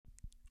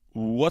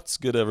What's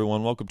good,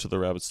 everyone? Welcome to the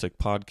Rabbit Stick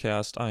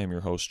Podcast. I am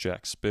your host,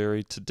 Jack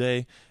Sperry.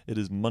 Today, it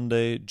is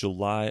Monday,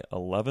 July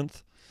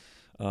 11th,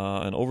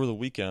 and over the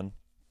weekend,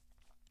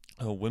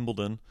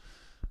 Wimbledon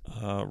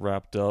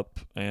wrapped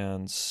up,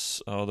 and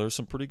there's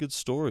some pretty good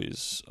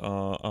stories.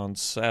 On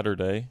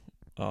Saturday,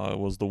 it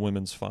was the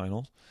women's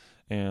final,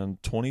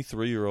 and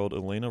 23-year-old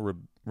Elena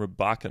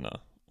Rybakina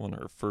won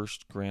her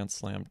first Grand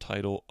Slam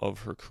title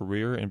of her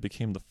career and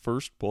became the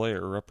first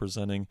player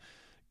representing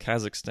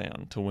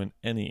Kazakhstan to win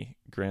any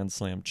Grand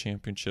Slam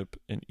championship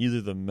in either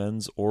the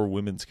men's or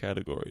women's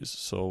categories.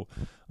 So,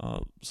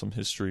 some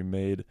history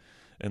made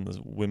in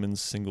the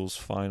women's singles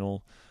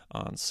final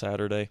on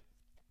Saturday.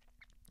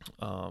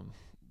 Um,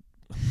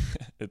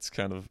 it's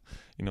kind of,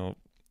 you know,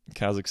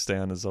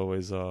 Kazakhstan is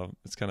always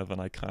it's kind of an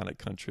iconic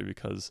country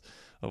because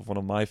of one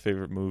of my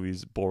favorite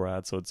movies,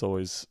 Borat. So it's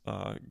always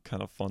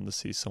kind of fun to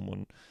see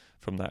someone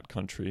from that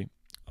country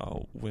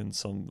win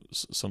some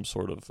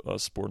sort of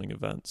sporting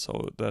event.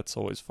 So that's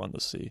always fun to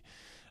see.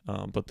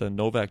 But then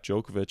Novak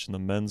Djokovic in the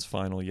men's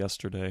final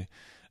yesterday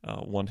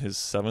won his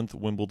seventh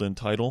Wimbledon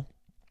title,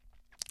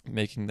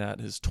 making that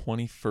his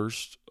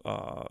 21st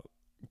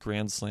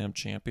Grand Slam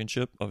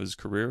championship of his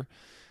career.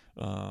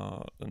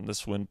 And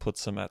this win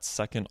puts him at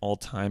second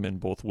all-time in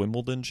both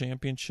Wimbledon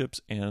championships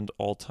and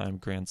all-time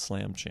Grand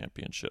Slam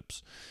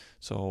championships.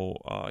 So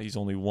he's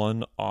only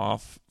one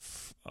off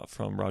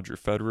from Roger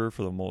Federer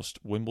for the most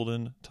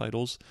Wimbledon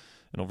titles.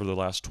 And over the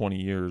last 20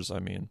 years, I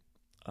mean,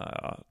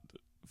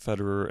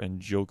 Federer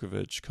and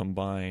Djokovic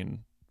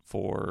combine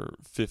for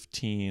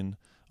 15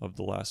 of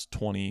the last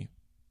 20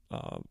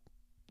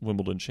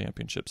 Wimbledon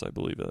championships, I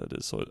believe that it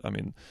is. So, I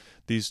mean,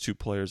 these two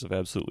players have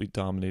absolutely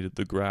dominated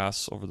the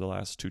grass over the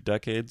last 2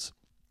 decades.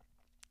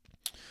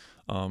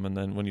 And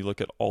then when you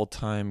look at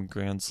all-time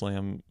Grand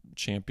Slam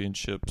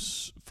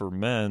championships for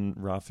men,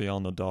 Rafael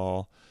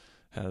Nadal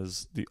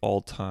has the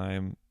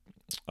all-time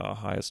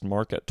highest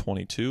mark at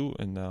 22,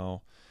 and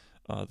now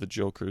the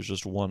Joker is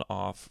just one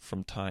off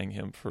from tying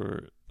him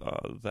for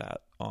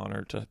that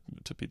honor to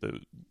be the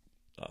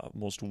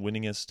most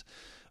winningest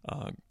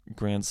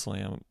Grand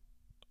Slam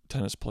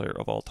tennis player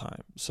of all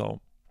time. So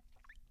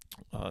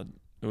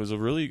it was a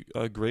really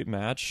great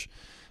match.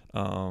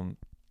 The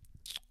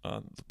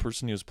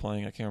person he was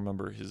playing, I can't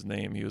remember his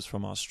name. He was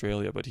from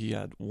Australia, but he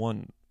had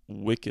one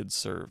wicked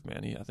serve,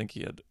 man. I think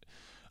he had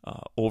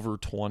over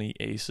 20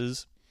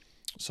 aces.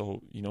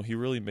 So, he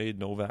really made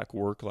Novak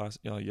work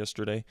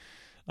yesterday.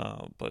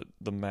 But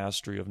the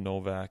mastery of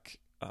Novak,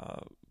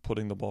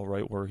 putting the ball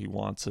right where he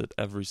wants it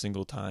every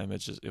single time,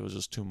 it was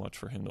just too much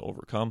for him to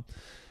overcome.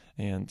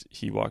 And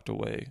he walked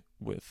away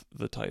with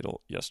the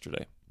title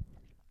yesterday.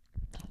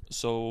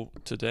 So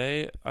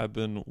today I've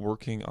been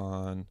working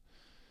on,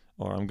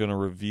 or I'm going to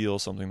reveal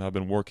something that I've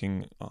been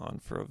working on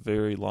for a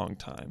very long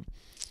time,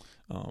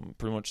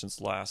 pretty much since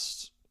the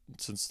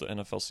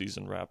NFL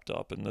season wrapped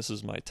up. And this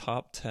is my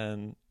top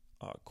 10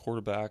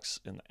 quarterbacks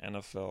in the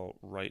NFL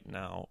right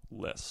now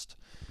list.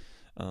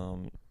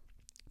 I've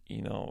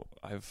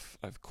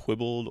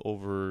quibbled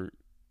over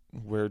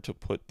where to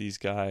put these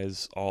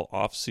guys all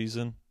off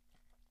season.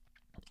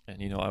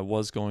 And, I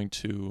was going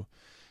to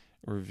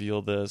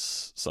reveal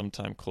this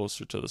sometime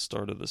closer to the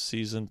start of the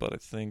season, but I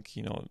think,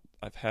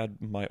 I've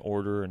had my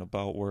order and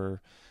about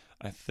where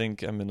I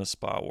think I'm in a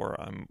spot where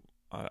I'm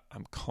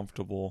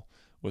comfortable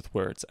with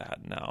where it's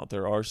at now.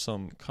 There are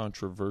some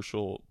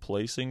controversial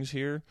placings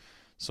here,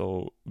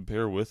 so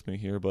bear with me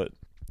here, but,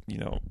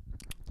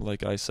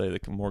 like I say,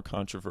 the more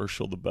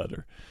controversial, the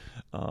better.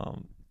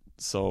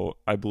 So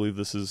I believe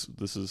this is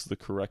the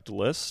correct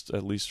list,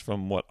 at least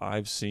from what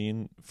I've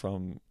seen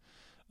from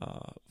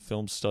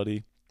film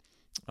study.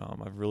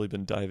 I've really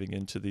been diving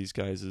into these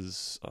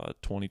guys'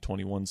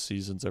 2021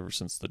 seasons ever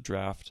since the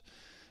draft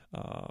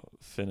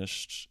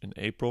finished in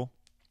April.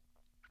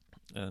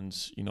 And,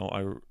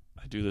 I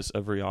do this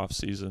every off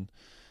season.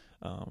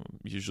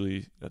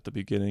 Usually at the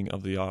beginning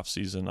of the off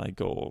season, I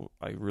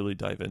really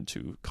dive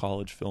into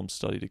college film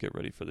study to get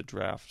ready for the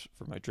draft,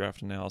 for my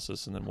draft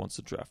analysis. And then once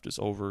the draft is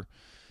over,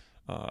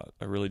 I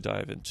really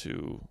dive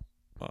into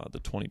the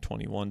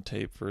 2021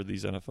 tape for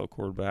these NFL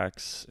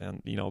quarterbacks.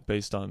 And,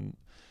 based on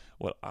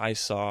what I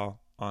saw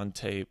on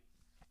tape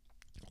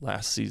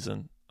last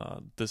season,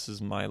 this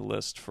is my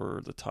list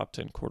for the top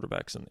 10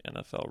 quarterbacks in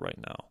the NFL right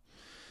now.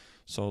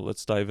 So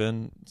let's dive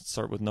in.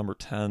 Start with number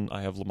 10.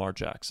 I have Lamar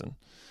Jackson.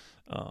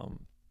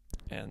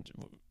 And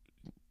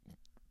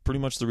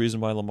pretty much the reason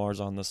why Lamar's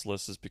on this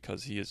list is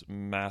because he is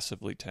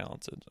massively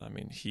talented. I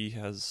mean, he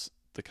has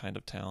the kind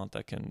of talent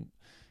that can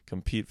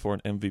compete for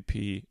an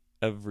MVP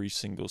every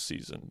single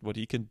season. What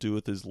he can do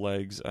with his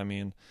legs, I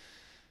mean,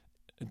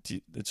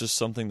 it's just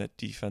something that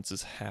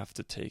defenses have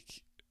to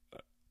take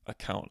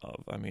account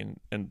of. I mean,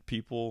 and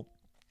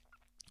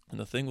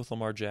the thing with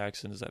Lamar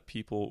Jackson is that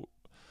people,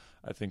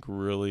 I think,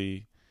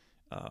 really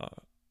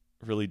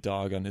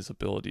dog on his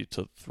ability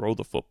to throw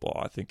the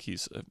football. I think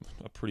he's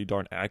a pretty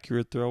darn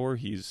accurate thrower.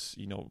 He's,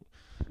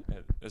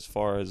 as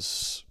far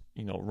as,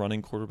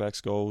 running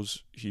quarterbacks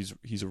goes,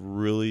 he's a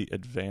really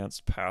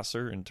advanced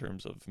passer in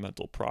terms of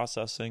mental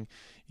processing.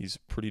 He's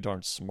pretty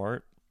darn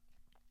smart.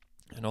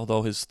 And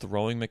although his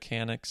throwing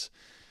mechanics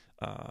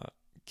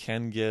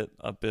can get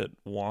a bit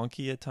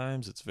wonky at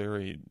times, it's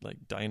very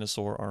like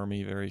dinosaur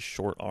army, very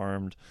short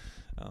armed.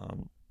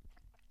 Um,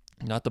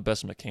 not the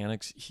best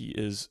mechanics. He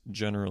is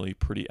generally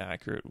pretty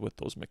accurate with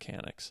those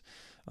mechanics.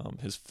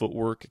 His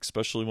footwork,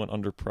 especially when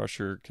under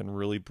pressure, can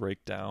really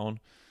break down.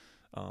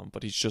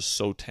 But he's just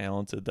so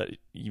talented that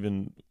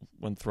even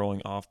when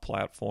throwing off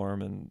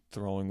platform and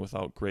throwing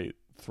without great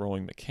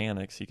throwing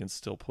mechanics, he can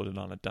still put it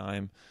on a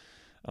dime.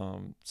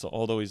 So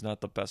although he's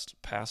not the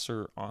best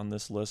passer on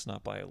this list,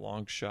 not by a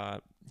long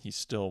shot, he's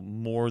still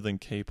more than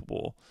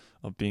capable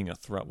of being a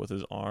threat with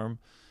his arm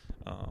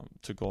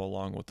to go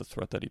along with the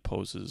threat that he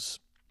poses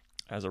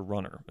as a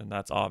runner, and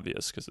that's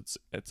obvious because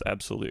it's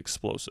absolutely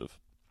explosive.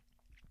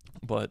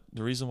 But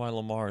the reason why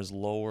Lamar is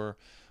lower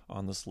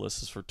on this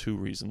list is for two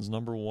reasons.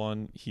 Number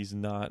one, he's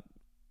not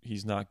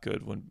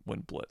good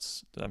when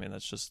blitz. I mean,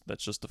 that's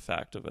just a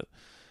fact of it.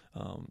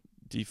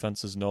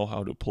 Defenses know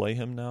how to play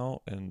him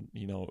now, and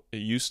it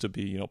used to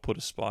be put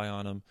a spy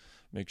on him,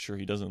 make sure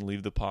he doesn't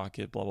leave the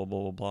pocket, blah blah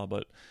blah blah blah.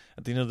 But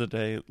at the end of the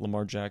day,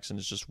 Lamar Jackson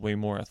is just way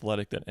more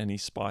athletic than any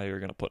spy you're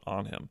going to put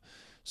on him.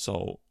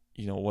 So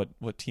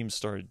what teams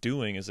started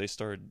doing is they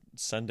started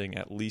sending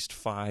at least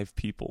 5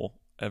 people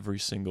every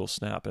single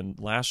snap. And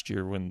last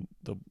year when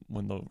the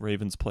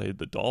Ravens played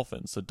the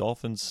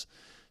Dolphins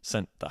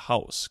sent the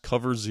house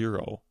cover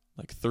 0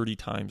 like 30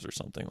 times or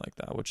something like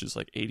that, which is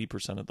like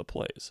 80% of the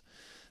plays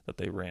that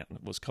they ran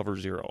was cover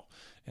 0,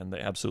 and they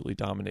absolutely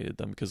dominated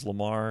them because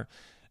Lamar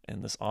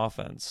and this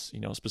offense,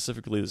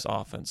 specifically this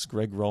offense,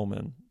 Greg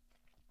Roman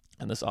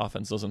and this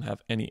offense doesn't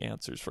have any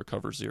answers for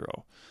cover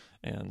 0.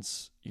 And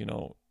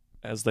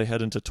as they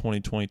head into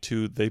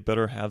 2022, they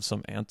better have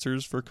some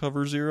answers for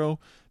cover 0,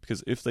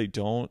 because if they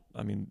don't,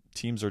 I mean,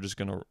 teams are just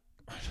gonna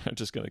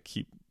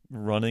keep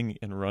running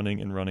and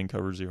running and running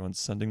cover 0 and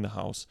sending the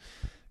house,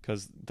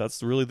 because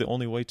that's really the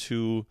only way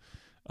to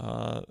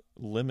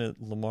limit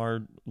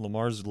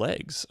Lamar's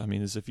legs. I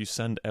mean, is if you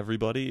send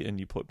everybody and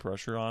you put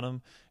pressure on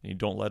him and you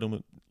don't let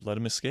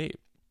him escape.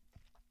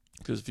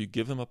 Because if you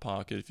give him a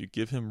pocket, if you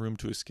give him room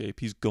to escape,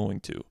 he's going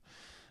to.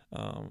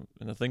 And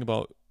the thing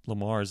about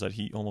Lamar is that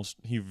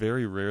he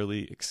very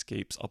rarely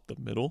escapes up the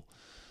middle.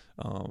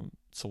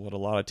 So what a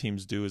lot of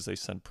teams do is they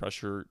send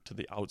pressure to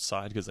the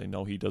outside because they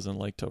know he doesn't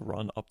like to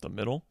run up the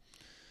middle.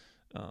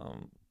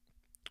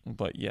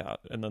 But yeah,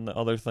 and then the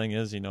other thing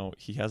is,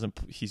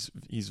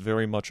 he's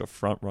very much a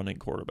front running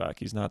quarterback.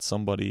 He's not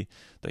somebody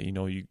that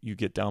you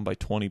get down by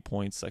 20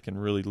 points that can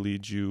really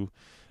lead you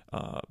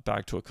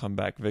back to a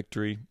comeback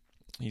victory.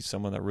 He's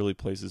someone that really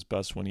plays his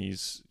best when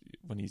he's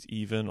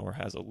even or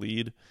has a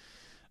lead.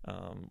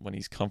 When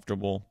he's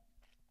comfortable.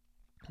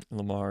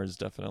 Lamar is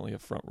definitely a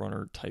front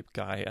runner type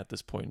guy at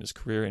this point in his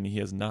career, and he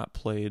has not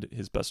played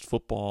his best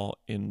football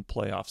in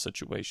playoff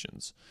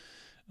situations.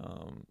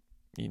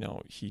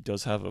 He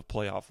does have a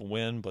playoff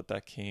win, but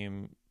that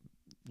came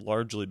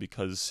largely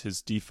because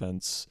his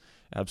defense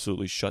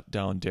absolutely shut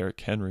down Derrick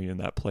Henry in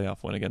that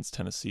playoff win against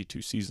Tennessee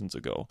 2 seasons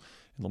ago.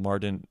 And Lamar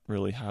didn't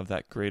really have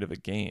that great of a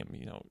game.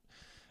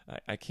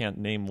 I can't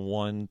name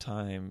one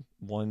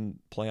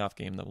playoff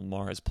game that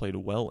Lamar has played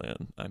well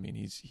in. I mean,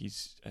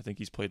 I think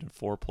he's played in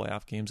 4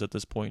 playoff games at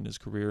this point in his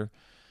career,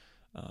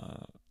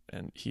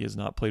 and he has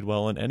not played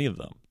well in any of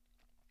them.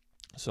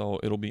 So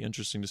it'll be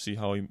interesting to see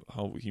how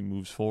he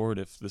moves forward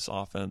if this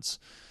offense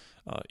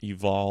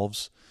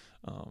evolves.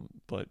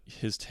 But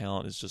his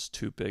talent is just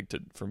too big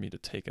for me to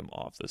take him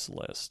off this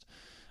list.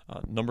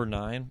 Number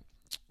 9,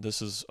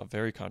 this is a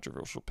very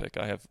controversial pick.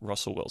 I have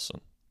Russell Wilson.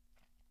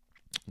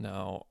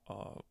 Now,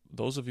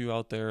 those of you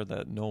out there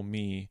that know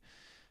me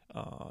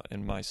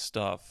and my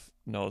stuff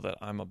know that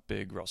I'm a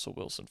big Russell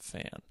Wilson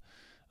fan.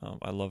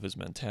 I love his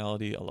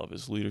mentality. I love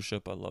his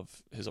leadership. I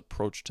love his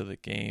approach to the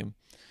game.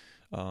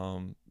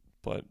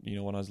 But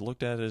when I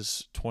looked at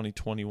his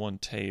 2021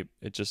 tape,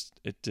 it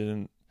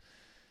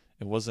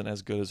wasn't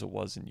as good as it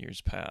was in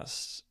years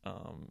past.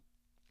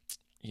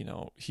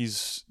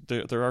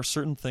 There are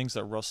certain things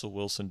that Russell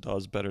Wilson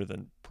does better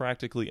than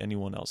practically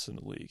anyone else in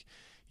the league.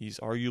 He's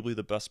arguably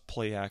the best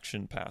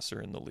play-action passer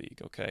in the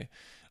league, okay?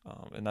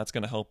 And that's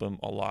going to help him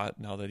a lot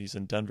now that he's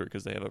in Denver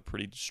because they have a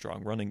pretty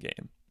strong running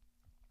game.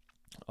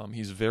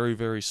 He's very,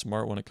 very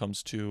smart when it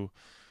comes to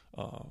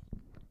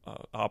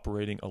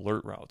operating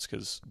alert routes,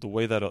 because the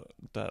way that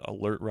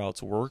alert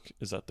routes work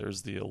is that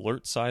there's the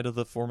alert side of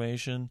the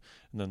formation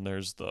and then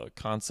there's the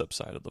concept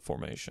side of the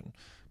formation.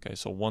 Okay,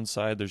 so one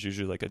side there's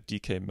usually like a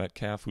DK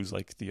Metcalf who's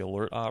like the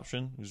alert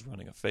option, who's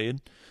running a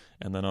fade,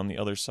 and then on the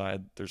other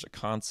side there's a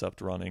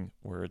concept running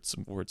where it's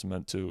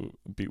meant to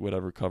beat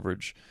whatever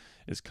coverage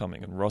is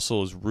coming. And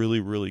Russell is really,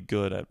 really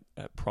good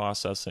at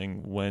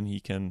processing when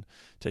he can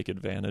take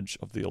advantage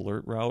of the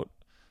alert route,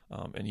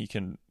 and he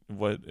can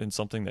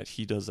something that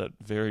he does that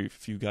very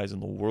few guys in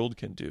the world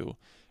can do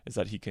is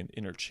that he can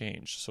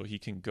interchange. So he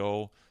can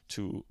go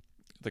to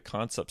the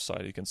concept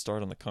side. He can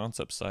start on the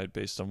concept side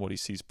based on what he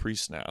sees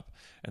pre-snap,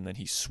 and then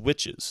he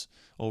switches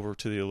over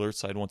to the alert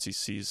side once he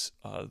sees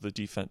the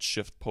defense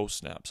shift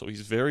post-snap. So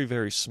he's very,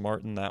 very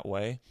smart in that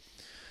way.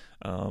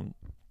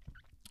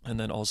 And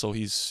then also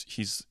he's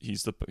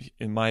the,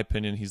 in my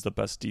opinion, he's the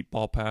best deep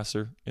ball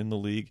passer in the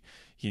league.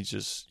 He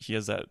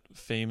has that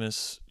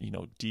famous,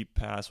 deep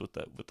pass with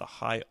the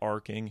high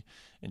arcing,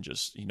 and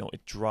just,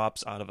 it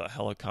drops out of a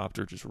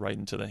helicopter just right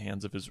into the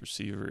hands of his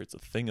receiver. It's a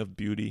thing of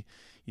beauty.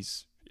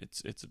 It's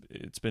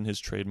been his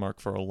trademark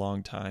for a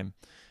long time,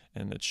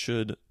 and it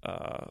should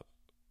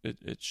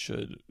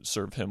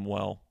serve him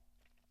well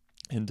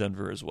in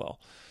Denver as well.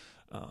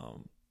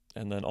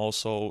 And then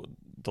also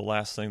the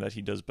last thing that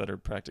he does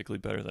practically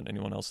better than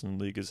anyone else in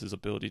the league, is his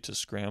ability to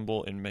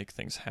scramble and make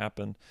things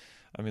happen.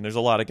 I mean, there's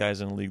a lot of guys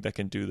in the league that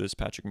can do this.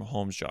 Patrick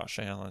Mahomes, Josh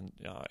Allen,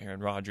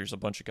 Aaron Rodgers, a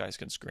bunch of guys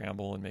can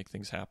scramble and make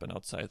things happen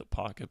outside the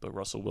pocket. But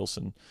Russell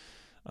Wilson,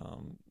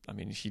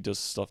 he does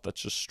stuff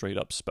that's just straight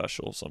up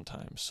special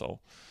sometimes. So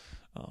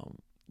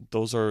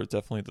those are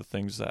definitely the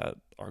things that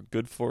are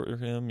good for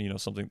him.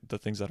 The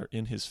things that are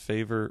in his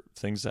favor,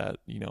 things that,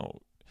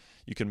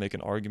 you can make an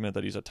argument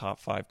that he's a top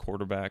 5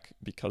 quarterback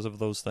because of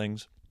those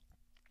things.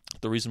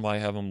 The reason why I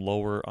have him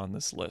lower on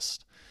this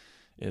list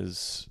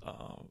is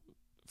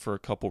for a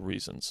couple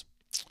reasons.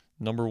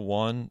 Number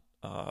one,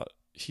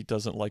 he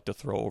doesn't like to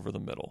throw over the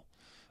middle.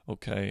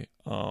 Okay,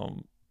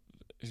 and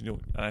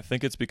I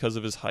think it's because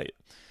of his height.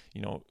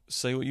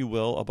 Say what you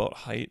will about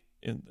height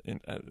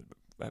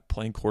at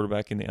playing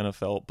quarterback in the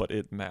NFL, but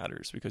it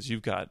matters, because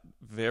you've got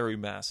very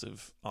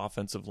massive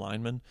offensive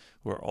linemen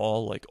who are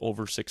all like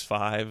over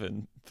 6'5"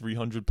 and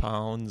 300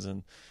 pounds,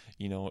 and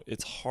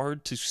it's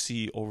hard to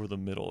see over the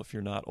middle if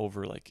you're not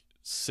over like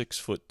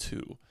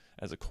 6'2"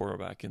 as a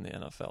quarterback in the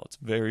NFL. It's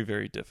very,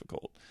 very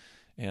difficult.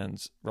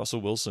 And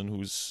Russell Wilson,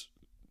 who's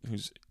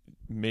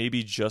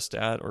maybe just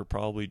at or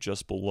probably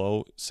just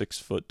below 6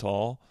 foot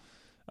tall,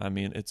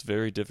 it's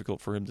very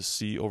difficult for him to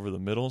see over the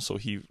middle, so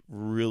he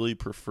really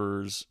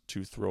prefers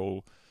to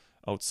throw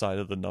outside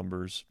of the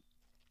numbers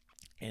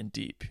and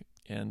deep.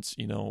 And,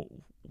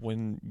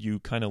 when you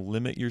kind of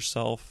limit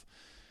yourself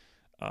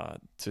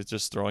to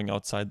just throwing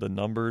outside the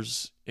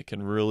numbers, it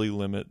can really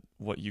limit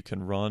what you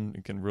can run.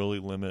 It can really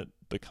limit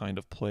the kind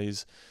of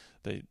plays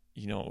that,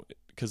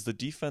 because the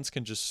defense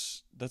can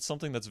that's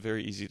something that's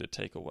very easy to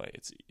take away.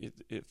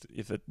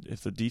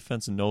 If the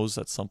defense knows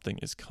that something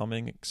is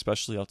coming,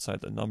 especially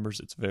outside the numbers,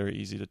 it's very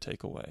easy to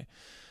take away.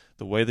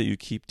 The way that you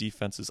keep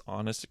defenses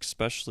honest,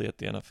 especially at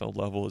the NFL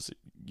level, is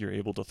you're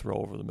able to throw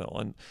over the middle.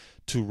 And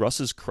to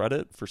Russ's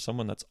credit, for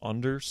someone that's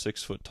under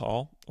 6 foot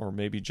tall, or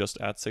maybe just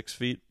at 6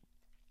 feet,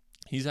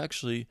 he's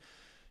actually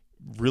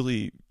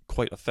really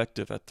quite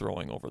effective at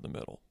throwing over the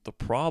middle. The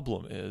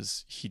problem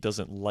is he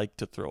doesn't like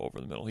to throw over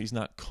the middle. He's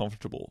not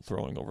comfortable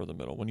throwing over the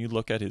middle. When you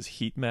look at his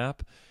heat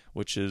map,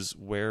 which is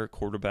where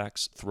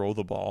quarterbacks throw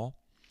the ball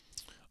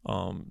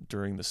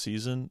during the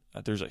season,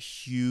 there's a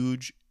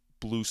huge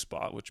blue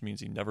spot, which means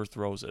he never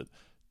throws it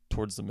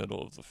towards the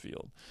middle of the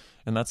field.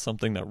 And that's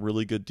something that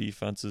really good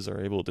defenses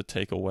are able to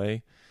take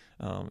away.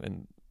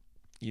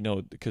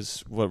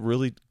 Because what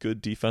really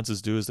good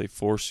defenses do is they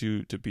force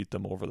you to beat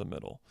them over the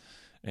middle.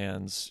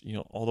 And,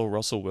 although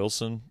Russell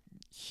Wilson,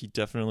 he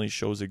definitely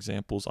shows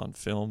examples on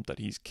film that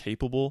he's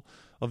capable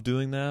of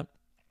doing that,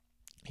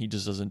 he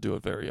just doesn't do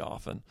it very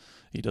often.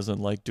 He doesn't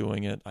like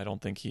doing it. I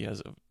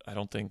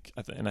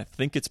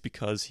think it's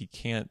because he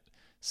can't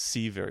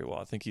see very well.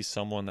 I think he's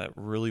someone that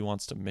really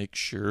wants to make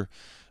sure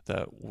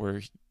that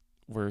where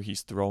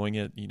he's throwing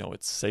it,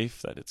 it's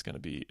safe, that it's going to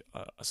be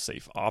a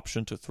safe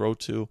option to throw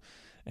to.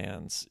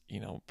 And,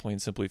 plain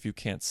simply, if you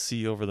can't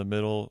see over the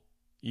middle,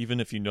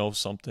 even if you know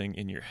something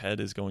in your head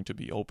is going to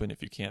be open,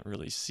 if you can't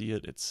really see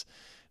it, it's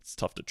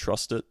tough to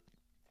trust it.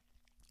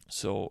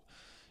 So,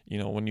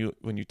 when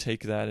you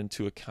take that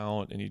into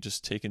account, and you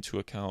just take into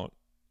account,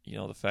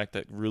 the fact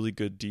that really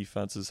good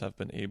defenses have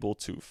been able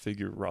to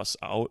figure Russ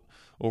out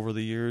over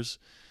the years,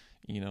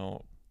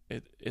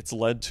 it's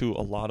led to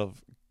a lot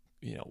of,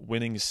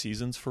 winning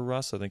seasons for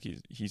Russ. I think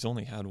he's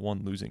only had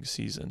one losing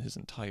season his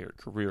entire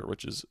career,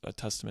 which is a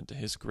testament to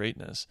his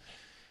greatness,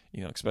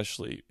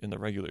 especially in the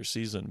regular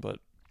season. But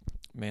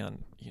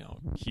man,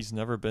 he's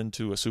never been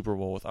to a Super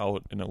Bowl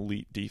without an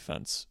elite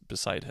defense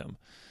beside him.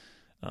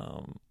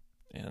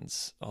 And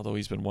although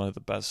he's been one of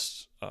the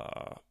best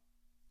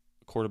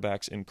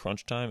quarterbacks in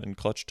crunch time and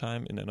clutch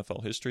time in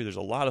NFL history, there's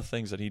a lot of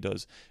things that he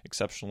does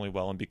exceptionally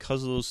well. And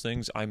because of those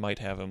things, I might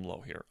have him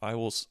low here. I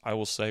will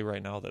say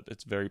right now that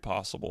it's very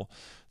possible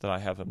that I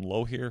have him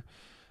low here.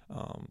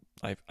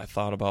 I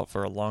thought about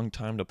for a long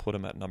time to put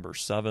him at number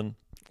 7,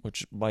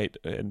 which might,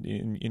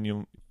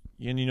 man,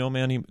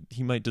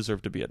 he might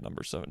deserve to be at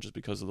number 7 just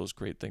because of those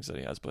great things that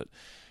he has. But,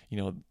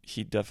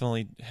 he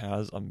definitely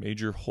has a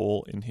major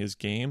hole in his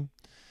game.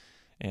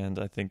 And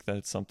I think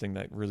that's something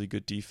that really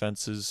good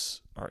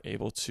defenses are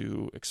able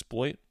to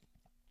exploit.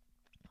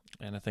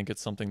 And I think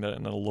it's something that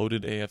in a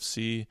loaded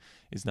AFC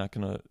is not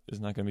gonna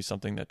be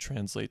something that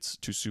translates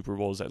to Super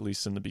Bowls, at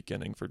least in the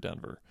beginning, for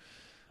Denver.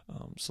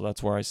 So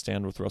that's where I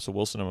stand with Russell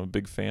Wilson. I'm a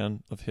big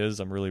fan of his.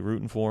 I'm really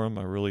rooting for him.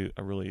 I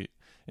really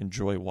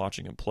enjoy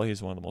watching him play.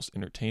 He's one of the most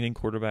entertaining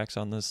quarterbacks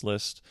on this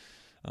list.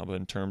 But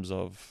in terms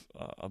of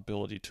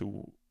ability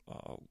to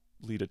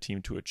lead a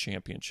team to a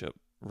championship,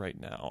 right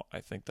now,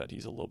 I think that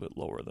he's a little bit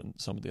lower than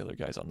some of the other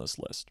guys on this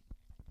list.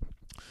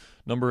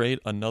 Number 8,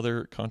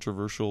 another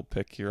controversial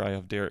pick here. I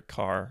have Derek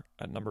Carr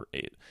at number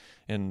 8.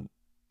 And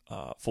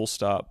full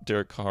stop,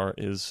 Derek Carr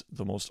is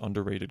the most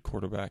underrated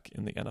quarterback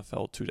in the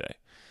NFL today.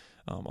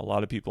 A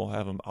lot of people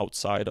have him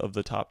outside of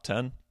the top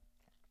 10.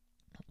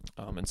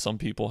 And some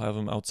people have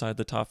him outside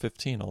the top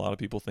 15. A lot of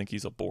people think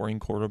he's a boring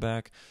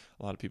quarterback.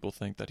 A lot of people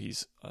think that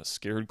he's a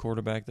scared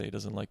quarterback, that he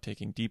doesn't like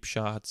taking deep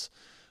shots,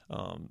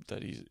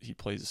 that he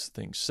plays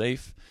things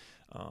safe.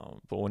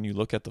 But when you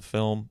look at the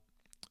film,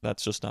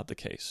 that's just not the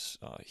case.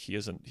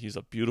 He's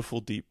a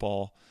beautiful deep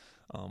ball.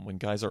 When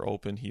guys are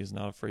open, he is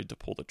not afraid to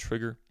pull the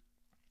trigger.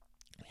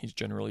 He's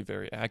generally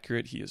very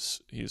accurate. He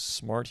is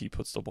smart. He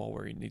puts the ball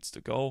where he needs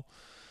to go.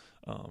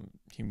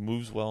 He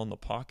moves well in the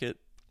pocket.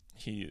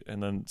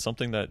 And then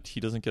something that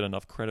he doesn't get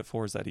enough credit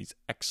for is that he's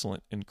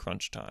excellent in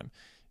crunch time.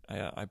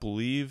 I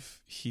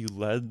believe he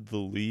led the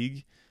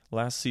league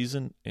last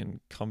season in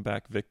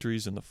comeback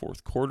victories in the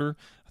fourth quarter.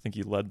 I think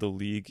he led the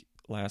league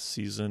last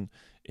season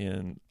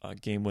in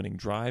game-winning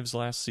drives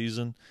last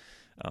season.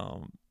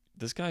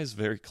 This guy is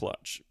very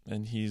clutch,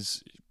 and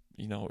he's,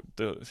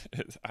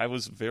 I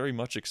was very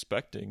much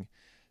expecting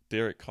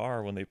Derek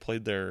Carr when they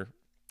played their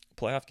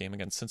playoff game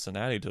against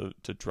Cincinnati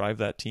to drive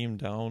that team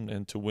down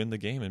and to win the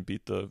game and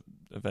beat the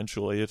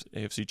eventual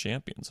AFC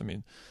champions. I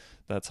mean,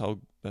 that's how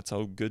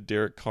good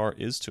Derek Carr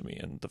is to me,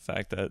 and the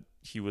fact that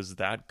he was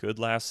that good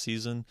last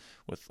season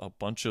with a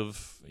bunch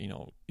of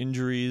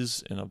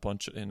injuries and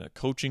a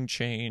coaching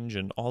change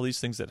and all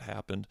these things that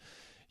happened,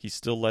 he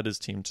still led his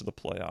team to the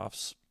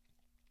playoffs.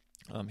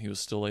 He was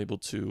still able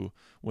to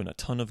win a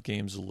ton of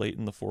games late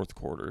in the fourth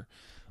quarter,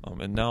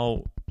 and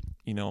now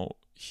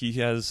he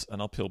has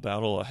an uphill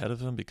battle ahead of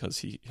him because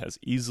he has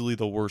easily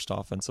the worst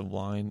offensive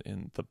line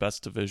in the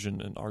best division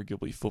in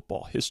arguably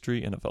football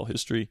history, NFL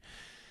history.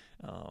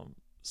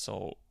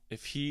 So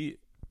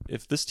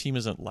if this team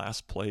isn't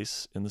last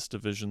place in this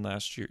division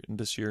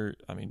this year,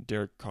 I mean,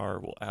 Derek Carr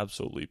will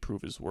absolutely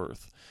prove his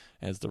worth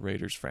as the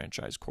Raiders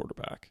franchise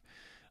quarterback.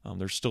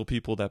 There's still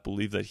people that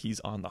believe that he's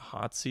on the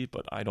hot seat,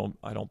 but I don't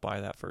buy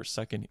that for a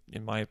second.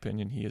 In my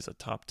opinion, he is a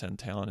top 10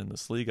 talent in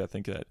this league. I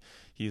think that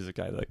he's a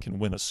guy that can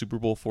win a Super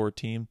Bowl for a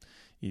team.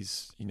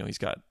 He's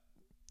got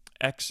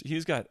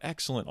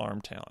excellent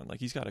arm talent. Like,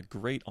 he's got a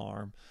great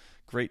arm,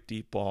 great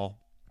deep ball,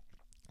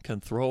 can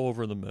throw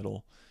over the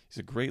middle. He's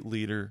a great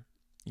leader.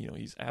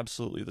 He's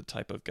absolutely the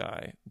type of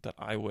guy that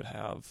I would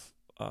have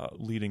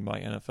leading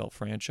my NFL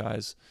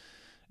franchise.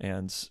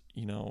 And,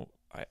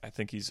 I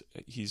think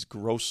he's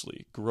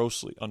grossly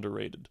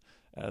underrated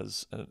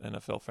as an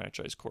NFL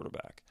franchise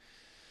quarterback.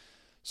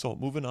 So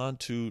moving on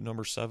to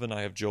number 7,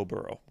 I have Joe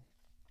Burrow.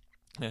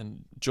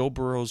 And Joe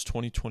Burrow's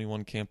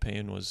 2021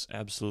 campaign was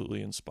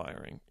absolutely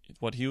inspiring.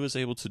 What he was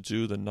able to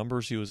do, the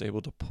numbers he was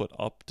able to put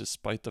up,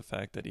 despite the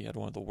fact that he had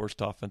one of the worst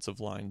offensive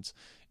lines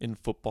in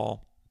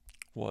football,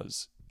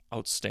 was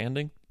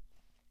outstanding.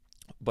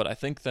 But I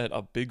think that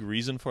a big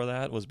reason for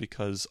that was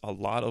because a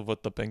lot of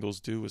what the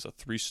Bengals do is a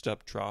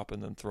 3-step drop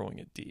and then throwing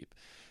it deep.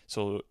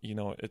 So,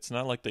 it's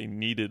not like they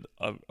needed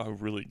a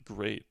really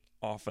great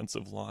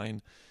offensive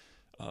line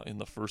in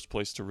the first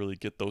place to really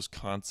get those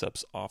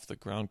concepts off the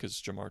ground, because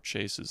Ja'Marr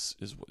Chase is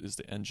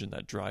the engine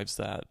that drives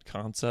that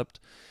concept.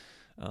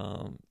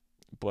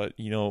 But,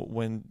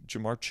 when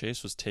Ja'Marr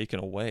Chase was taken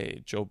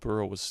away, Joe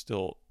Burrow was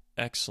still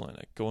excellent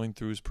at going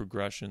through his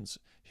progressions,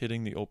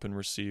 hitting the open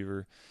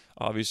receiver.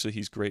 Obviously,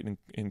 he's great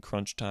in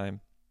crunch time.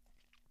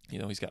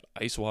 He's got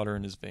ice water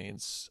in his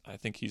veins. I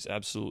think he's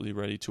absolutely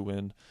ready to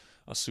win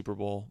a Super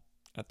Bowl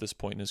at this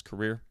point in his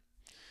career.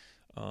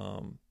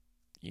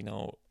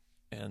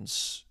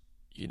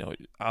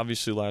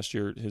 Obviously last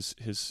year, his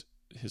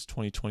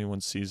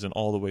 2021 season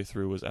all the way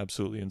through was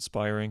absolutely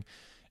inspiring.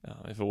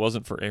 If it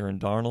wasn't for Aaron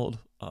Darnold,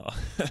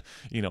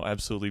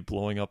 absolutely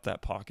blowing up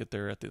that pocket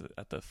there at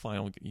the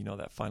final,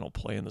 that final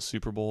play in the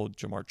Super Bowl,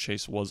 Ja'Marr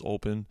Chase was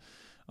open.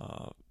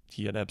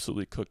 He had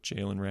absolutely cooked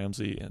Jalen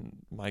Ramsey,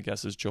 and my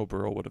guess is Joe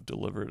Burrow would have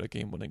delivered a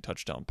game-winning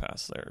touchdown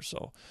pass there.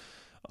 So,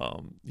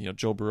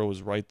 Joe Burrow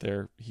is right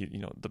there.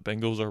 The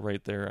Bengals are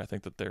right there. I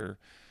think that they're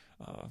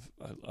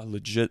a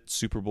legit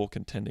Super Bowl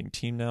contending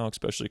team now,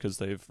 especially because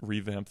they've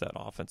revamped that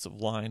offensive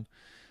line.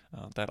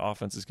 That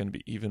offense is going to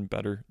be even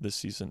better this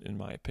season, in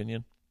my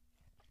opinion.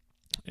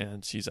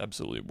 And he's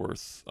absolutely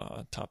worth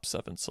top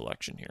 7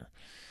 selection here.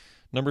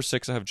 Number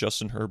 6, I have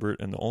Justin Herbert,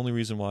 and the only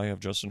reason why I have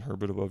Justin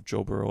Herbert above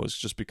Joe Burrow is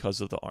just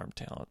because of the arm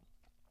talent.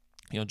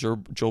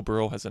 Joe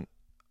Burrow has an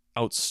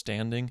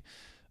outstanding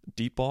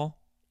deep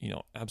ball.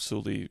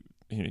 Absolutely,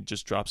 he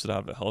just drops it out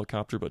of a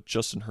helicopter, but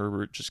Justin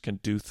Herbert just can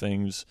do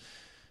things.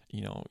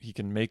 He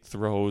can make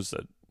throws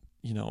that,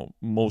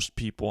 most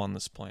people on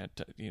this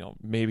planet,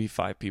 maybe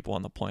 5 people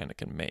on the planet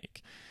can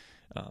make.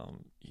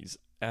 He's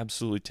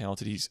absolutely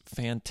talented. He's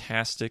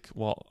fantastic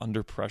while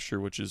under pressure,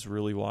 which is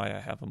really why I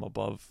have him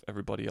above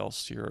everybody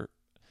else here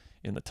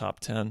in the top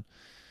 10.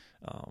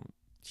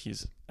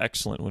 He's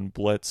excellent when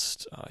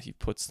blitzed. He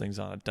puts things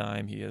on a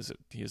dime. He is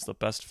the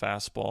best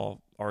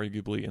fastball,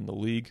 arguably, in the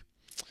league.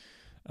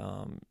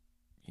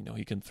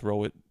 He can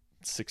throw it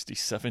 60,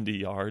 70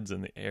 yards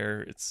in the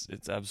air. It's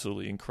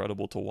absolutely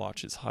incredible to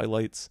watch his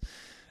highlights.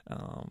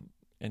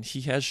 And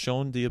he has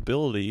shown the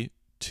ability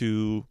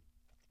to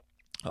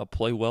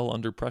play well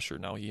under pressure.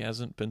 Now, he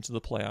hasn't been to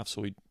the playoffs,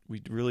 so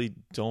we really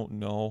don't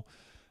know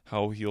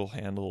how he'll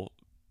handle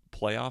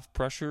playoff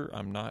pressure.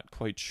 I'm not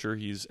quite sure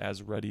he's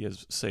as ready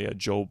as, say, a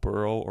Joe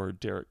Burrow or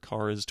Derek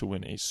Carr is to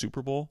win a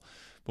Super Bowl.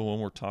 But when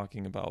we're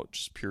talking about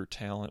just pure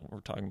talent,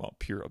 we're talking about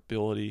pure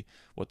ability,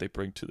 what they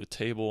bring to the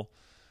table,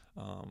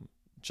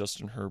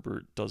 Justin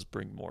Herbert does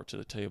bring more to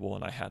the table,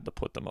 and I had to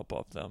put them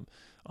above them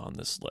on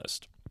this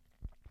list.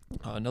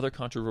 Another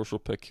controversial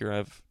pick here, I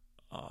have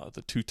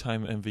the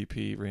two-time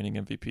MVP, reigning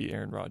MVP,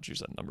 Aaron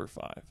Rodgers at number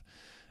 5.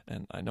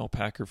 And I know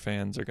Packer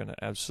fans are going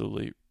to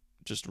absolutely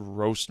just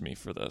roast me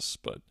for this,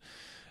 but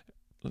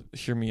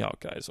hear me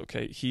out, guys,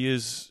 okay? He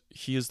is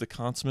the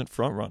consummate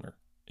front runner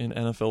in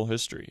NFL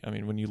history. I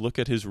mean, when you look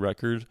at his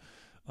record,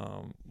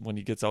 when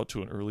he gets out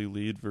to an early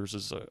lead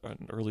versus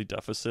an early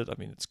deficit, I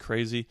mean, it's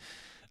crazy.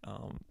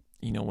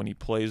 When he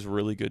plays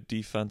really good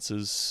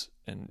defenses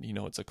and,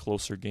 it's a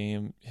closer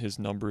game, his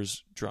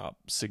numbers drop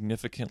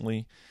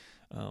significantly.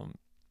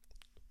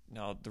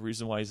 Now, the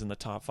reason why he's in the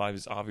top 5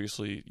 is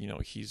obviously,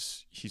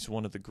 he's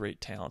one of the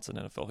great talents in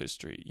NFL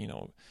history.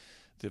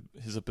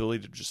 His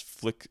ability to just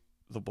flick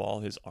the ball,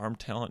 his arm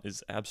talent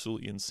is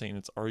absolutely insane.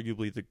 It's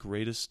arguably the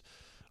greatest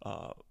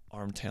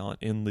arm talent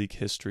in league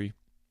history.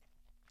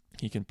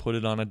 He can put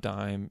it on a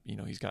dime.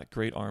 He's got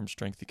great arm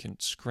strength. He can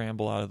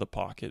scramble out of the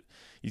pocket.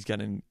 He's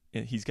got an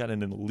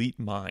elite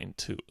mind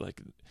too.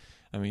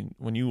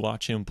 When you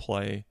watch him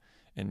play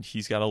and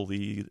he's got a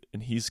lead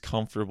and he's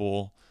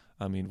comfortable,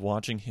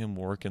 watching him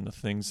work and the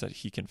things that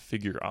he can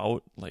figure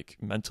out,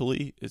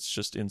 mentally, it's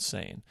just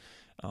insane.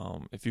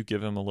 If you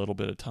give him a little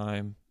bit of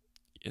time,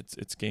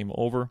 it's game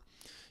over.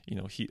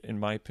 In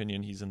my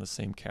opinion, he's in the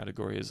same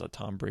category as a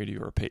Tom Brady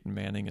or a Peyton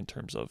Manning in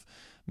terms of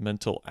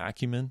mental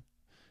acumen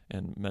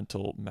and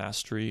mental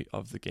mastery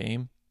of the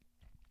game.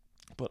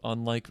 But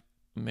unlike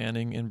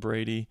Manning and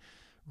Brady,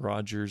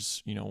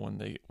 Rodgers,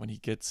 when he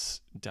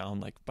gets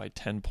down by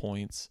 10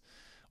 points,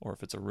 or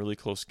if it's a really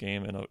close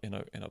game in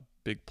a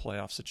big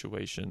playoff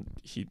situation,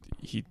 he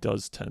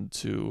does tend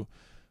to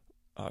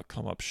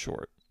come up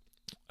short.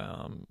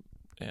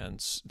 And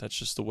that's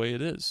just the way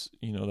it is.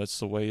 That's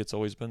the way it's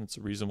always been. It's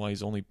the reason why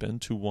he's only been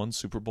to one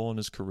Super Bowl in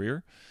his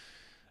career.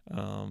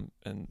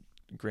 And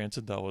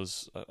granted, that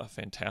was a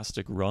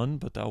fantastic run,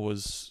 but that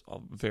was a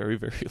very,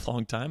 very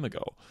long time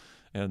ago.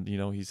 And,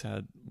 he's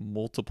had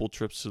multiple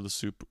trips to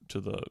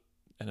the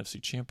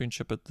NFC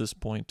Championship at this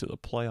point, to the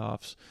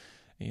playoffs,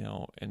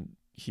 and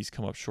he's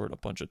come up short a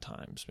bunch of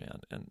times,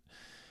 man. And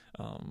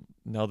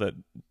now that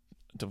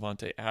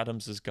Davante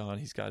Adams is gone,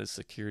 he's got his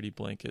security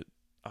blanket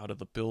out of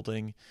the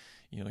building.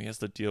 He has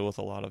to deal with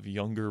a lot of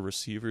younger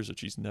receivers,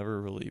 which he's never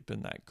really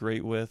been that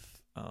great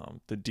with.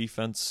 The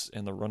defense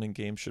and the running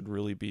game should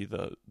really be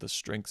the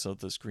strengths of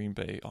this Green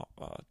Bay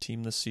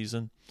team this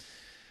season.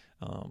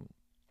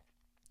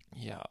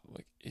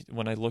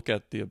 When I look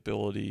at the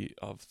ability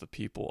of the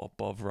people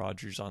above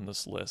Rodgers on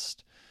this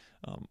list,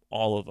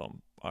 all of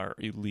them are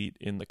elite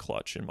in the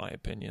clutch, in my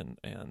opinion,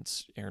 and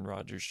Aaron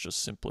Rodgers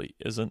just simply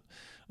isn't,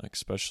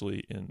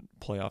 especially in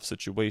playoff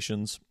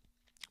situations,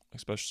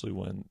 especially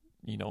when,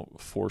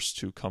 forced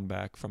to come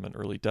back from an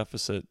early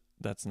deficit.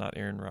 That's not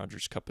Aaron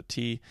Rodgers' cup of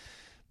tea,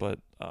 but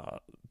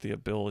the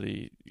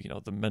ability,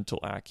 the mental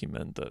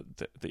acumen,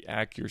 the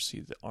accuracy,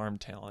 the arm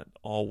talent,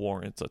 all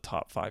warrants a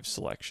top 5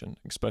 selection,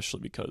 especially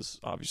because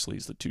obviously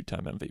he's the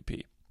 2-time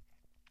MVP.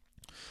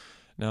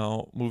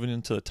 Now, moving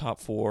into the top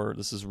 4,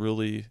 this is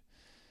really,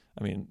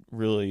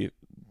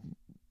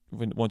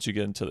 once you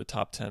get into the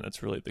top 10,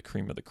 it's really the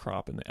cream of the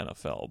crop in the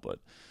NFL. But,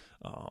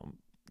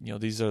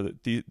 these are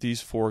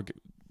these 4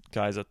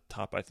 guys at the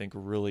top, I think,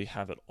 really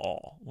have it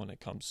all when it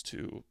comes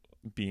to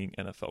being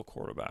NFL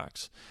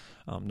quarterbacks.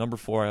 Number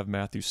 4, I have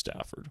Matthew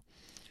Stafford.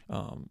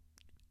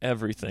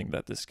 Everything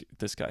that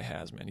this guy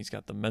has, man. He's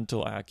got the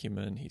mental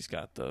acumen. He's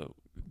got the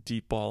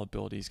deep ball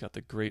ability. He's got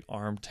the great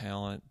arm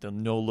talent, the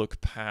no-look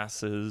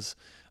passes.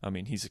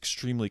 He's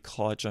extremely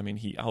clutch.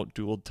 He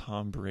outdueled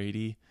Tom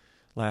Brady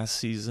last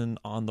season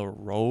on the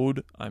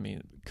road.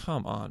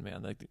 Come on,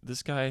 man.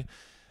 This guy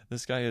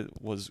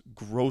was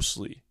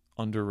grossly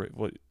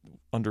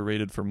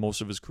underrated for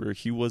most of his career.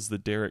 He was the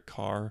Derek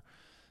Carr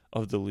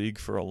of the league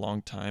for a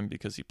long time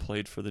because he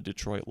played for the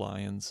Detroit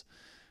Lions.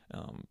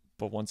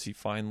 But once he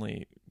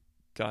finally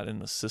got in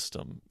the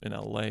system in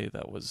LA,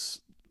 that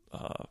was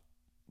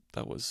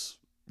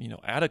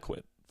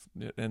adequate,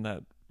 and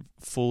that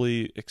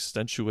fully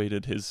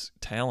accentuated his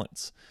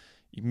talents.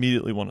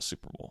 Immediately won a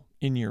Super Bowl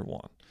in year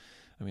 1.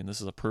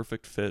 This is a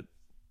perfect fit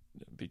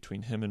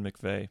between him and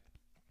McVay.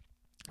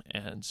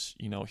 And,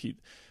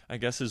 I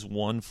guess his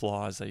one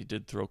flaw is that he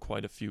did throw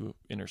quite a few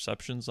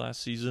interceptions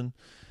last season.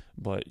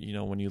 But,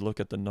 when you look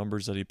at the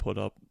numbers that he put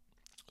up,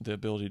 the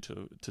ability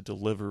to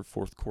deliver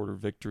fourth quarter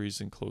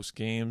victories in close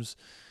games,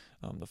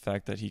 the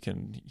fact that he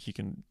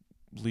can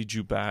lead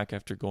you back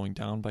after going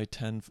down by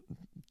 10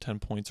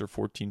 points or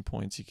 14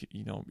 points.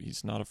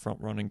 He's not a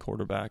front running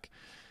quarterback.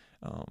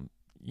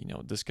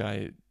 this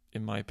guy,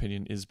 in my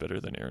opinion, is better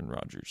than Aaron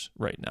Rodgers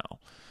right now.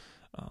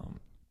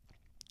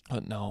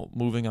 But now,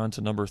 moving on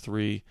to number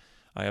 3,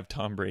 I have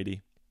Tom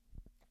Brady.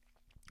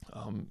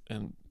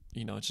 And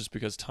it's just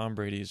because Tom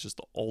Brady is just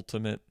the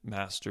ultimate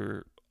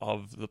master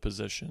of the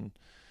position.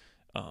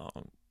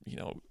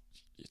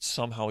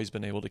 Somehow he's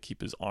been able to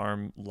keep his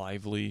arm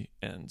lively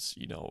and,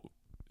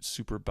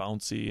 super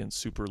bouncy and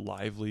super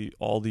lively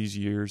all these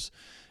years.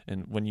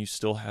 And when you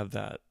still have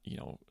that,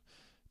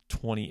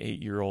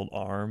 28-year-old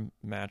arm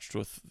matched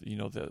with,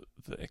 the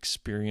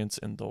experience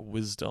and the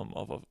wisdom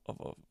of a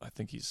I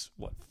think he's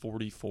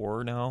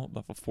 44 now,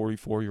 of a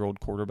 44-year-old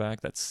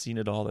quarterback that's seen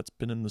it all, that's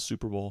been in the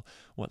Super Bowl,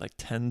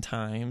 10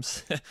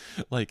 times.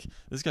 Like,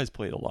 this guy's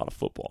played a lot of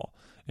football,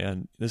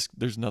 and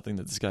there's nothing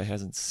that this guy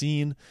hasn't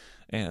seen.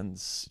 And,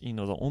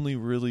 the only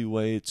really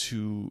way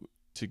to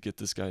get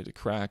this guy to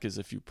crack is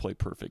if you play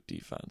perfect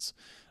defense.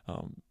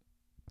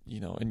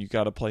 And you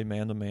got to play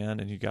man to man,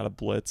 and you got to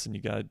blitz, and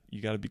you got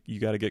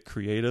to get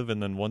creative.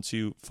 And then once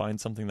you find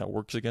something that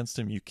works against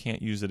him, you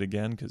can't use it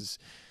again because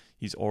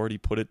he's already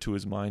put it to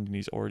his mind, and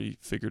he's already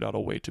figured out a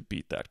way to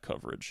beat that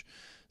coverage.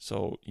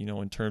 So,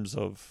 in terms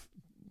of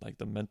like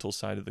the mental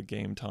side of the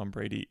game, Tom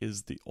Brady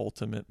is the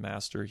ultimate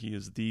master. He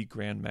is the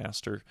grand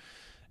master.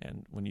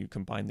 And when you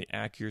combine the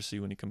accuracy,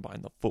 when you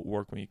combine the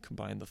footwork, when you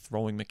combine the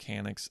throwing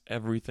mechanics,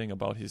 everything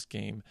about his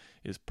game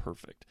is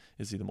perfect.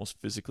 Is he the most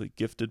physically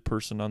gifted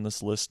person on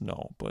this list?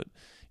 No. But,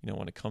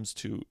 when it comes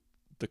to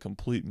the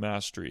complete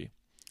mastery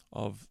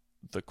of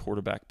the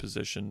quarterback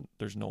position,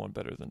 there's no one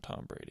better than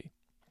Tom Brady.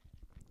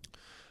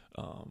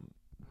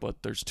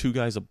 But there's 2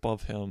 guys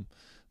above him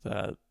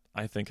that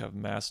I think have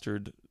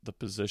mastered the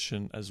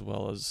position, as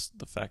well as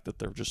the fact that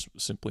they're just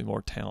simply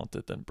more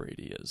talented than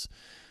Brady is.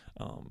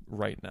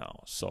 Right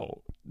now.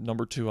 So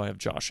number 2, I have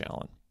Josh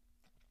Allen.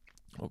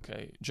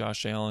 Okay,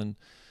 Josh Allen,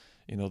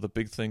 the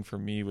big thing for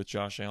me with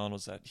Josh Allen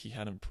was that he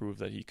hadn't proved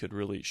that he could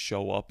really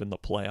show up in the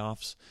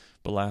playoffs.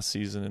 But last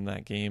season in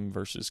that game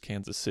versus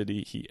Kansas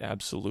City, he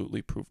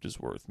absolutely proved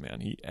his worth, man.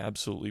 He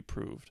absolutely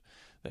proved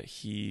that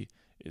he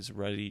is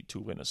ready to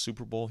win a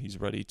Super Bowl. He's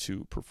ready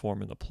to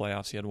perform in the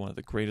playoffs. He had one of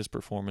the greatest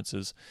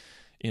performances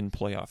in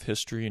playoff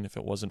history, and if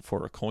it wasn't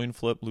for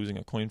losing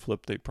a coin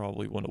flip, they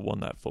probably wouldn't have won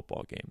that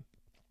football game.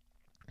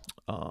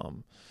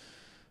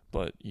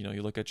 But,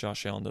 you look at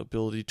Josh Allen, the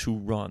ability to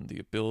run, the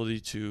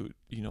ability to,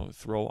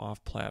 throw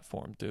off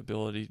platform, the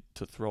ability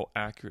to throw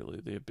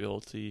accurately, the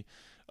ability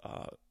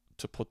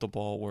to put the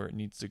ball where it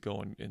needs to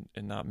go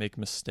and not make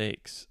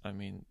mistakes. I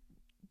mean,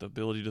 the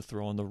ability to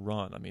throw on the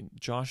run. I mean,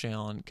 Josh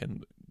Allen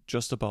can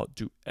just about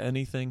do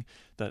anything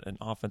that an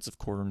offensive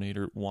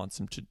coordinator wants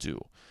him to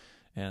do.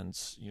 And,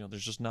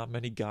 there's just not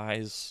many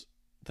guys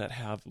that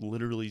have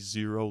literally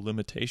 0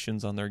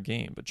 limitations on their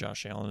game, but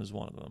Josh Allen is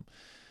one of them.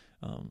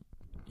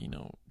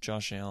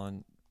 Josh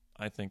Allen,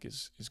 I think,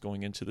 is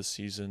going into the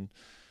season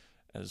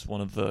as one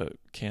of the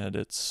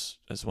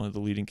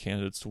leading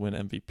candidates to win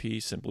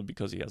MVP, simply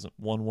because he hasn't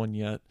won one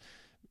yet,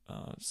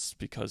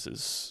 because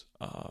his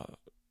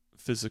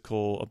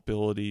physical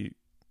ability,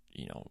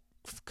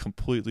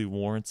 completely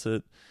warrants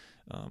it.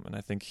 And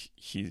I think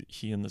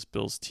he and this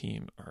Bills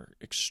team are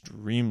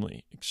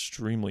extremely,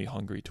 extremely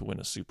hungry to win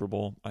a Super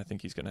Bowl. I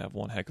think he's going to have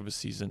one heck of a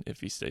season if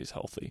he stays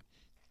healthy.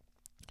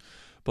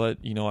 But,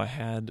 I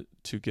had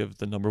to give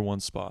the number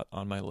 1 spot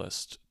on my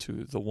list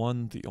to the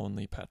one, the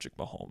only Patrick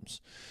Mahomes.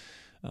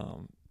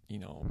 And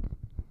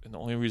the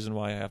only reason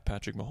why I have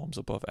Patrick Mahomes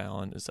above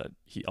Allen is that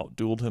he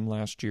outdueled him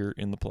last year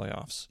in the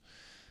playoffs.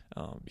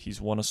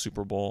 He's won a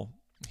Super Bowl.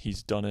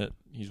 He's done it.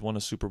 He's won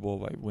a Super Bowl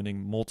by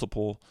winning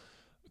multiple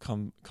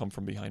come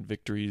from behind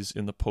victories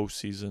in the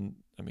postseason.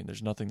 I mean,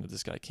 there's nothing that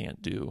this guy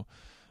can't do.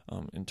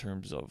 In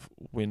terms of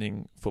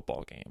winning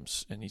football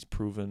games, and he's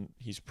proven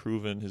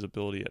his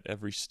ability at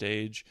every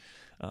stage,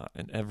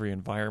 in every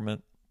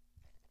environment,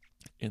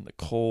 in the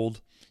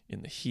cold,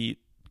 in the heat,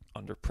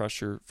 under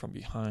pressure, from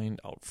behind,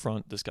 out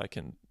front. This guy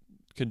can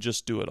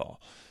just do it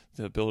all.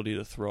 The ability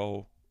to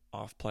throw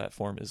off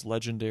platform is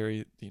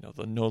legendary.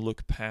 The no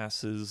look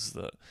passes,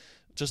 the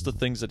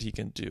things that he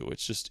can do.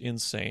 It's just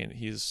insane.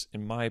 He's,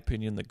 in my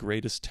opinion, the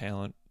greatest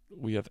talent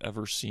we have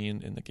ever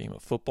seen in the game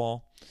of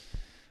football.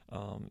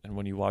 And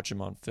when you watch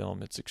him on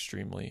film, it's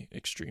extremely,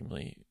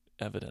 extremely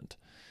evident.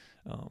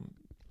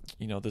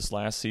 This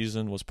last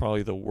season was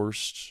probably the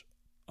worst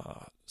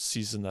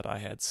season that I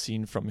had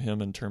seen from him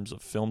in terms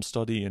of film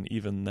study, and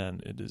even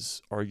then, it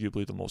is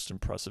arguably the most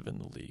impressive in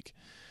the league.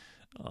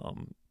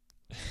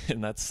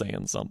 And that's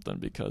saying something,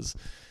 because,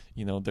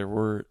 there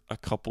were a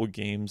couple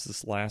games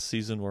this last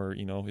season where,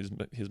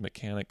 his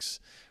mechanics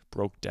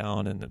broke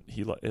down and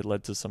it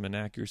led to some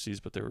inaccuracies,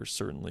 but there were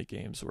certainly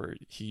games where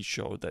he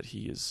showed that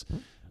he is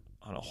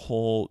on a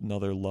whole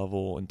nother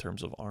level in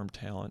terms of arm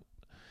talent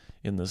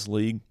in this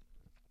league.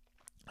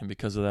 And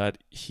because of that,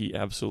 he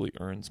absolutely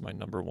earns my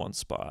number 1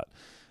 spot.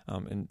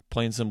 And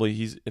plain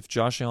simply, if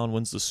Josh Allen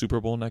wins the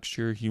Super Bowl next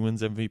year, he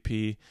wins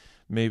MVP.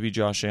 Maybe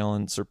Josh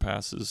Allen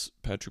surpasses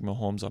Patrick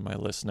Mahomes on my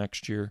list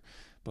next year.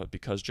 But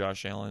because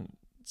Josh Allen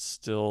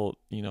still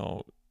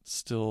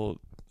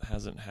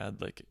hasn't had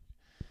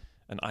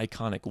an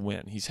iconic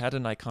win. He's had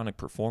an iconic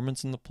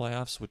performance in the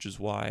playoffs, which is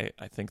why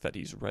I think that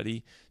he's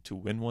ready to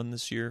win one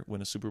this year,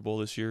 win a Super Bowl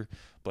this year.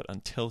 But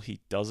until he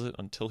does it,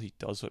 until he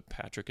does what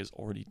Patrick has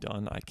already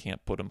done, I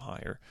can't put him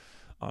higher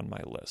on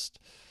my list.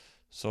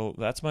 So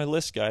that's my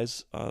list,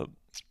 guys.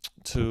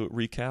 To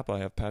recap, I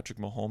have Patrick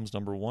Mahomes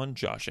number 1,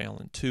 Josh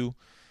Allen 2,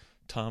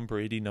 Tom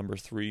Brady number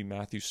 3,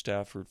 Matthew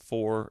Stafford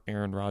 4,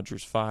 Aaron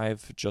Rodgers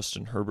 5,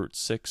 Justin Herbert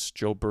 6,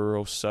 Joe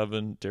Burrow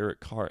 7, Derek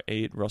Carr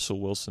 8,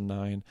 Russell Wilson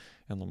 9,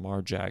 and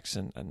Lamar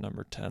Jackson at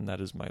number 10. That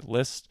is my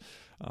list.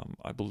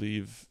 I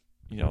believe,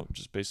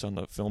 just based on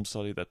the film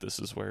study, that this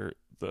is where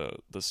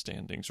the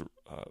standings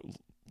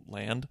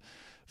land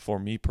for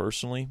me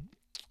personally.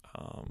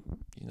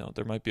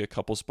 There might be a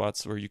couple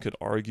spots where you could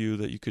argue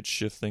that you could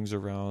shift things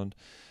around,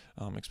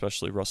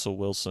 especially Russell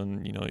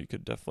Wilson. You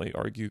could definitely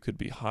argue could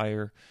be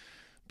higher,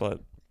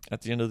 but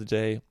at the end of the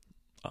day,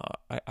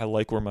 I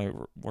like where my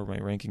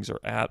rankings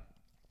are at,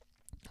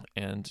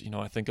 and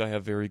I think I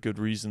have very good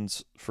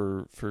reasons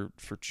for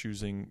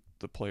choosing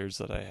the players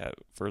that I have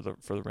for the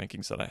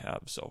rankings that I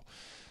have. So,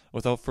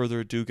 without further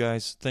ado,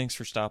 guys, thanks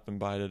for stopping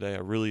by today. I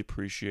really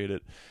appreciate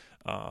it.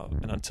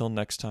 And until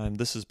next time,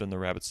 this has been the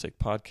Rabbit Steak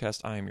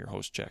Podcast. I am your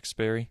host, Jack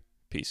Sperry.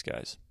 Peace,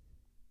 guys.